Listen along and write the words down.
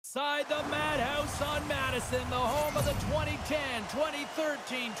Inside the Madhouse on Madison, the home of the 2010,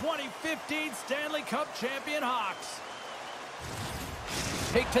 2013, 2015 Stanley Cup champion Hawks.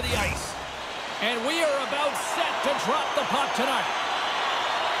 Take to the ice. And we are about set to drop the puck tonight.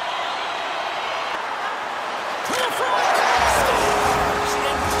 To the front! Scores!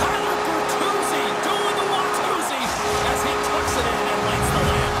 And Tyler Bertuzzi doing the Watusi as he tucks it in and lights the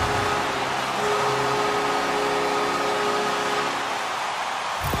lamp.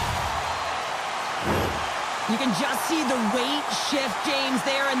 You can just see the weight shift, James,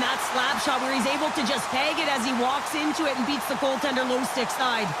 there in that slap shot where he's able to just peg it as he walks into it and beats the goaltender low stick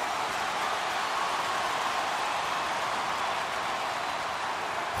side.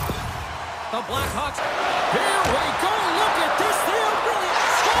 The Blackhawks, here we go, look at this, they are brilliant,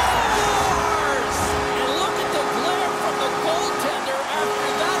 scores! And look at the glare from the goaltender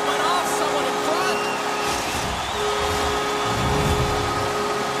after that went off someone in front.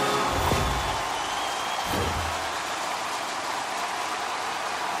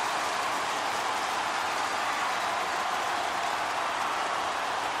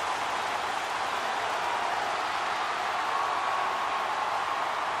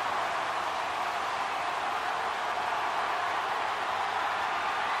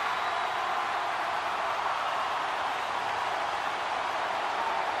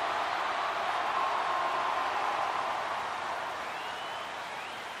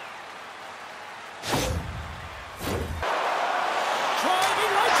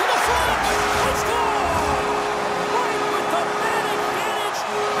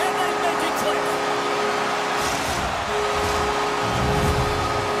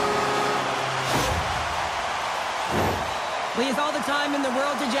 He has all the time in the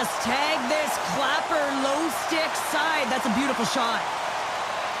world to just tag this clapper low stick side. That's a beautiful shot.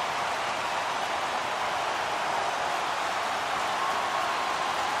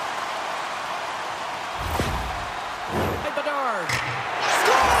 Bedard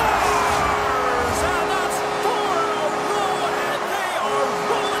scores! And that's 4 in a row, and they are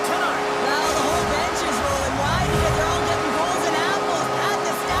rolling tonight. Well, the whole bench is rolling. Why? Because they're all getting goals and apples. Add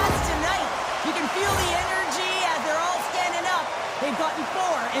the stats tonight. You can feel the energy as they're all standing up. They've gotten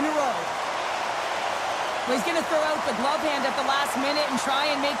 4 in a row. Well, he's going to throw out the glove hand at the last minute and try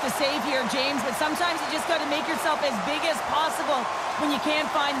and make the save here, James. But sometimes you just got to make yourself as big as possible when you can't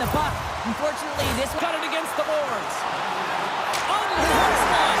find the puck. Unfortunately, this one cut it against the boards. On the first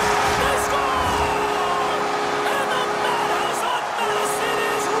one, they score! And the Madhouse on Madison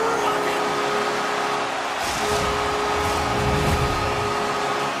is rocking!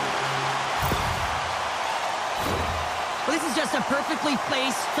 Well, this is just a perfectly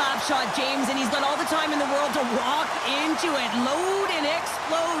placed slap shot, James, and he's got all the time in the world to walk into it, load and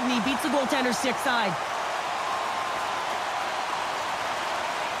explode, and he beats the goaltender stick side.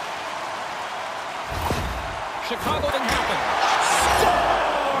 Chicago didn't happen.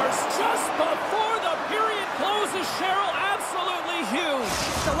 Scores just before the period closes, Cheryl. Absolutely huge.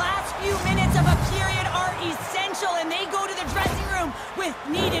 The last few minutes of a period are essential, and they go to the dressing room with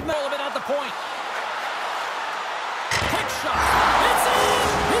needed Sullivan at the point. Quick shot. It's in.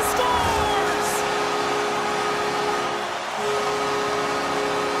 He scores.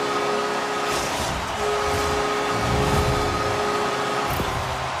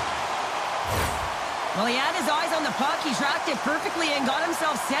 Well, he had his eyes on the puck. He tracked it perfectly and got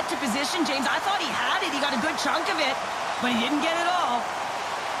himself set to position, James. I thought he had it. He got a good chunk of it, but he didn't get it all.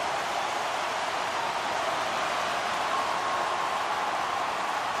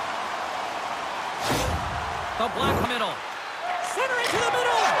 The black middle. Center into the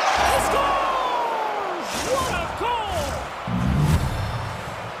middle. He scores! What a goal!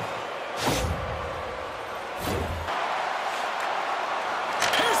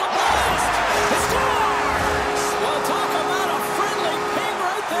 Here's a blast! He scores! Well, talk about a friendly ping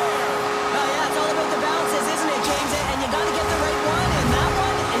right there. Oh, yeah, it's all about the bounces, isn't it, James? And you got to get the right one, and that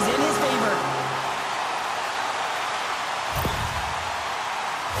one is in his favor.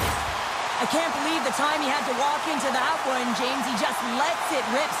 I can't believe the time he had to walk into that one, James. He just lets it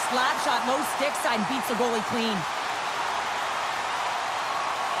rip. Slap shot, low stick side, and beats the goalie clean.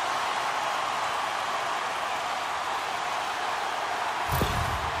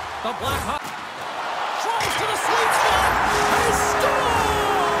 The Blackhawks tries to the sweet spot. He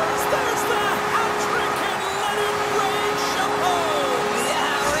scores! There's the hat trick, and let it rain Chapeau.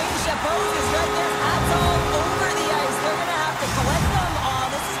 Yeah, Rain Chapeau is right there. Hats all over the ice. They're going to have to collect them all.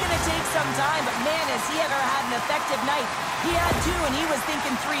 This is going to take some time, but man, has he ever had an effective night. He had 2, and he was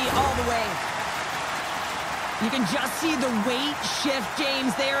thinking 3 all the way. You can just see the weight shift,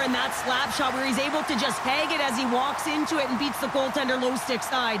 James, there in that slap shot where he's able to just peg it as he walks into it and beats the goaltender low stick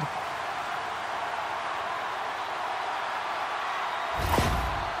side.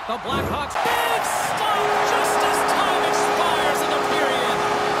 The Blackhawks, big stop just as time expires in the period.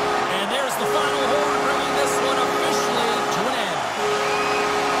 And there's the final horn, bringing this one officially to an end.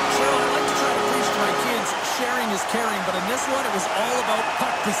 Cheryl, I like to try to preach to my kids, sharing is caring, but in this one, it was all about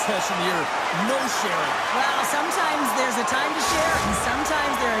puck possession here. No sharing. Well, sometimes there's a time to share, and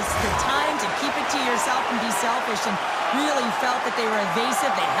sometimes there's the time to keep it to yourself and be selfish, and really felt that they were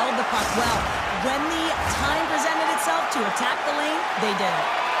evasive. They held the puck well. When the time presented itself to attack the lane, they did it.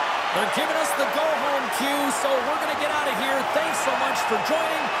 They're giving us the go-home cue, so we're going to get out of here. Thanks so much for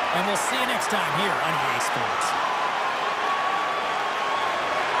joining, and we'll see you next time here on EA Sports.